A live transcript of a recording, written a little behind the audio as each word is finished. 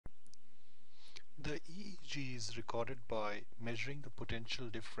The EEG is recorded by measuring the potential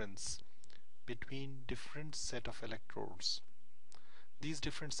difference between different set of electrodes. These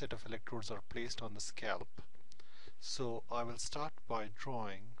different set of electrodes are placed on the scalp. So I will start by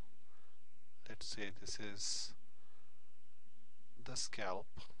drawing, let's say this is the scalp,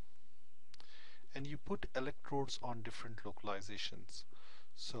 and you put electrodes on different localizations.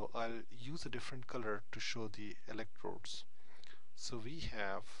 So I'll use a different color to show the electrodes. So we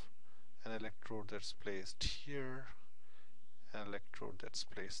have an electrode that's placed here, an electrode that's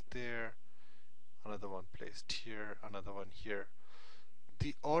placed there, another one placed here, another one here.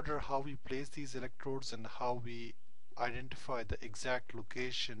 The order how we place these electrodes and how we identify the exact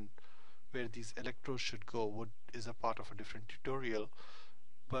location where these electrodes should go is a part of a different tutorial,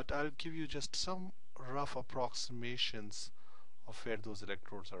 but I'll give you just some rough approximations of where those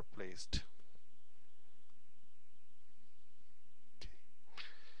electrodes are placed.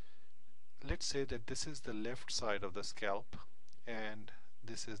 Let's say that this is the left side of the scalp and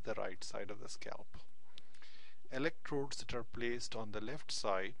this is the right side of the scalp. Electrodes that are placed on the left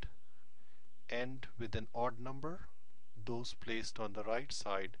side end with an odd number. Those placed on the right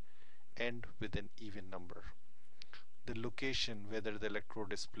side end with an even number. The location, whether the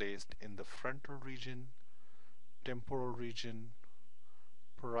electrode is placed in the frontal region, temporal region,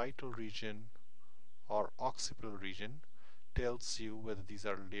 parietal region, or occipital region, tells you whether these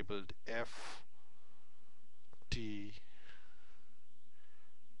are labeled F, T,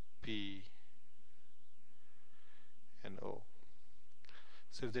 P, and O.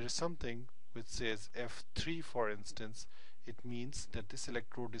 So if there is something which says F3 for instance, it means that this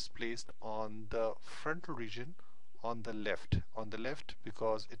electrode is placed on the frontal region on the left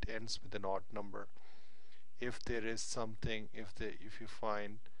because it ends with an odd number. If there is something, if you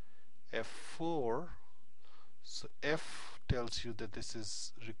find F4, so F tells you that this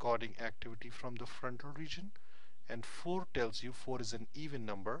is recording activity from the frontal region, and 4 tells you 4 is an even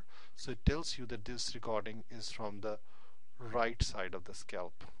number, so it tells you that this recording is from the right side of the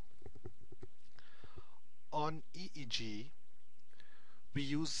scalp. On EEG, we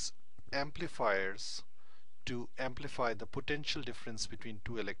use amplifiers to amplify the potential difference between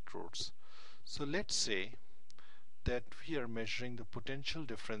two electrodes. So let's say that we are measuring the potential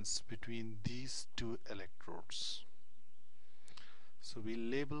difference between these two electrodes. So we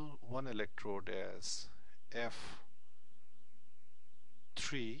label one electrode as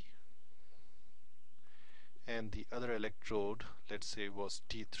F3 and the other electrode, let's say, was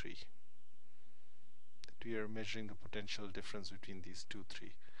T3. That we are measuring the potential difference between these two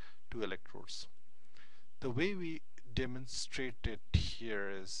electrodes. The way we demonstrate it here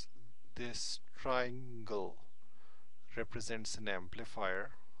is this triangle represents an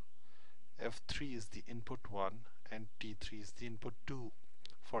amplifier. F3 is the input 1 and T3 is the input 2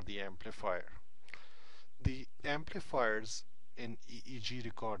 for the amplifier. The amplifiers in EEG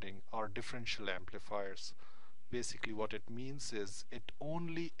recording are differential amplifiers. Basically what it means is it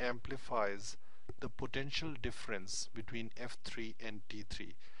only amplifies the potential difference between F3 and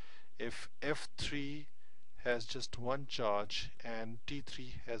T3. If F3 has just one charge and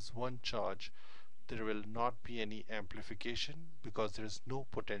T3 has one charge, there will not be any amplification because there is no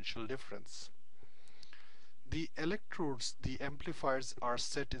potential difference. The electrodes, the amplifiers, are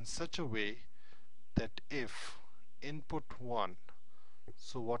set in such a way that if input 1,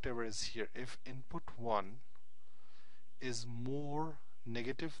 so whatever is here, if input 1 is more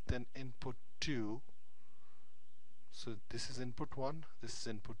negative than input 2, so this is input 1, this is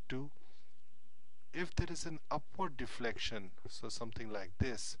input 2, if there is an upward deflection, so something like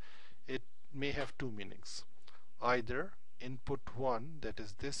this, it may have two meanings. Either input 1, that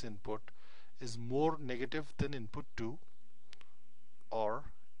is this input, is more negative than input 2, or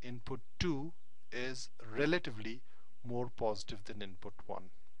input 2 is relatively more positive than input 1.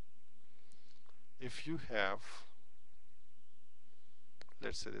 If you have,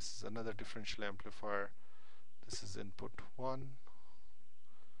 let's say this is another differential amplifier, this is input 1,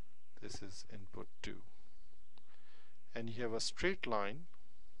 this is input 2, and you have a straight line,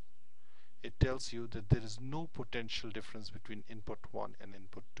 it tells you that there is no potential difference between input 1 and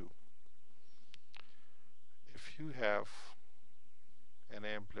input 2. If you have an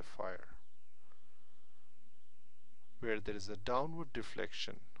amplifier where there is a downward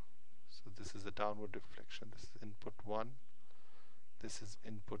deflection, so this is a downward deflection, this is input 1, this is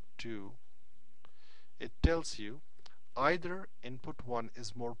input 2, it tells you either input 1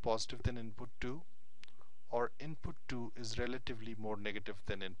 is more positive than input 2 or input 2 is relatively more negative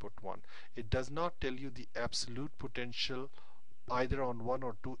than input 1. It does not tell you the absolute potential either on 1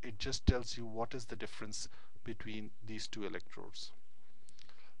 or 2, it just tells you what is the difference between these two electrodes.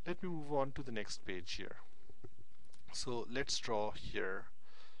 Let me move on to the next page here. So let's draw here,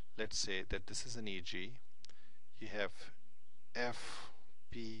 let's say that this is an EEG. You have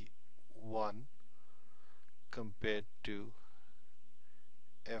FP1 compared to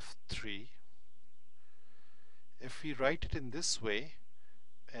F3. If we write it in this way,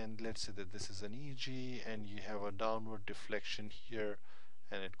 and let's say that this is an EEG and you have a downward deflection here,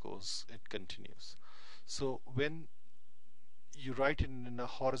 and it continues. So when you write it in a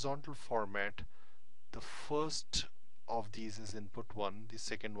horizontal format, the first of these is input 1, the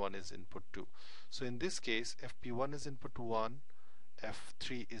second one is input 2. So in this case, FP1 is input 1,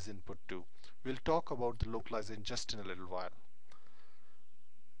 F3 is input 2. We'll talk about the localization just in a little while.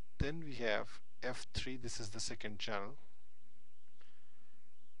 Then we have F3, this is the second channel,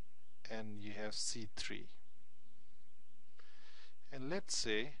 and you have C3. And let's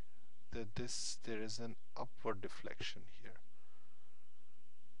say that there is an upward deflection here.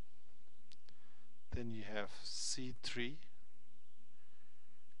 Then you have C3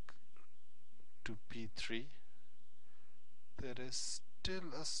 to P3. There is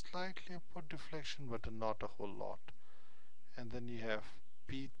still a slightly upward deflection, but not a whole lot. And then you have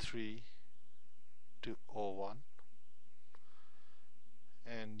P3 to O1,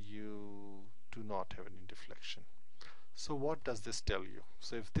 and you do not have any deflection. So what does this tell you?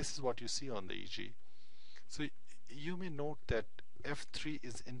 So if this is what you see on the EEG, so you may note that F3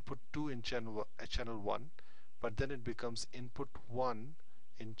 is input 2 in channel 1, but then it becomes input 1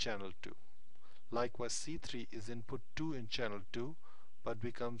 in channel 2. Likewise, C3 is input 2 in channel 2, but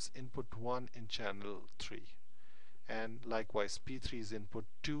becomes input 1 in channel 3. And likewise, P3 is input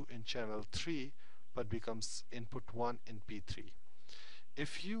 2 in channel 3, but becomes input 1 in P3.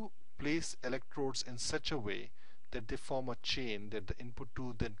 If you place electrodes in such a way that they form a chain, that the input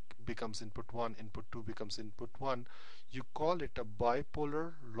 2 then becomes input 1, input 2 becomes input 1, you call it a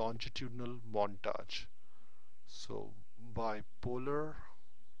bipolar longitudinal montage. So bipolar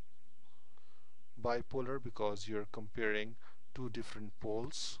because you're comparing two different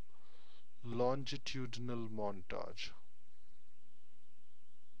poles, longitudinal montage.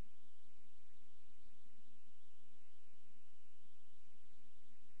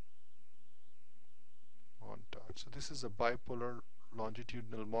 So this is a bipolar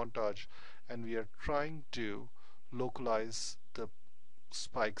longitudinal montage, and we are trying to localize the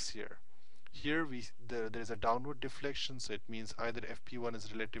spikes here. Here there is a downward deflection, so it means either FP1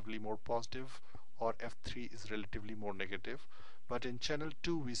 is relatively more positive or F3 is relatively more negative. But in channel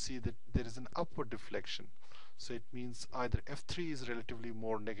 2 we see that there is an upward deflection, so it means either F3 is relatively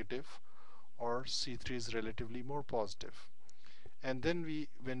more negative or C3 is relatively more positive. And then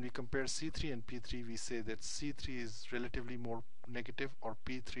when we compare C3 and P3, we say that C3 is relatively more negative or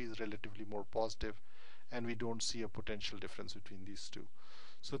P3 is relatively more positive, and we don't see a potential difference between these two.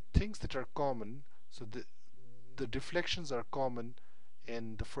 So things that are common, so the deflections are common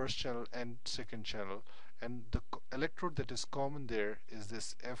in the first channel and second channel, and the electrode that is common there is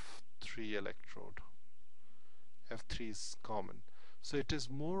this F3 electrode. F3 is common. So it is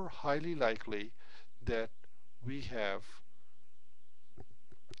more highly likely that we have,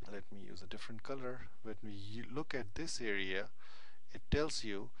 let me use a different color. When we look at this area, it tells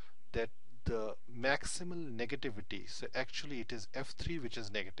you that the maximal negativity, so actually it is F3 which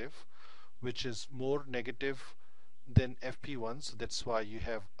is negative, which is more negative than FP1, so that's why you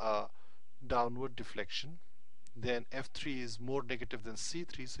have a downward deflection. Then F3 is more negative than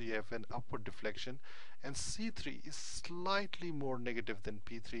C3, so you have an upward deflection, and C3 is slightly more negative than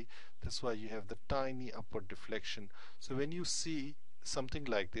P3, that's why you have the tiny upward deflection. So when you see something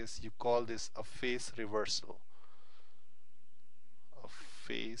like this, you call this a phase reversal. A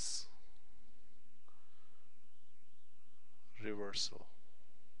phase reversal.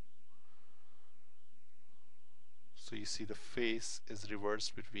 So you see the phase is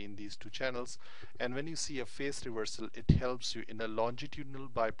reversed between these two channels, and when you see a phase reversal, it helps you in a longitudinal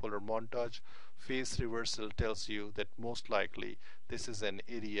bipolar montage. Phase reversal tells you that most likely this is an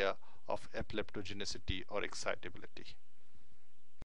area of epileptogenicity or excitability.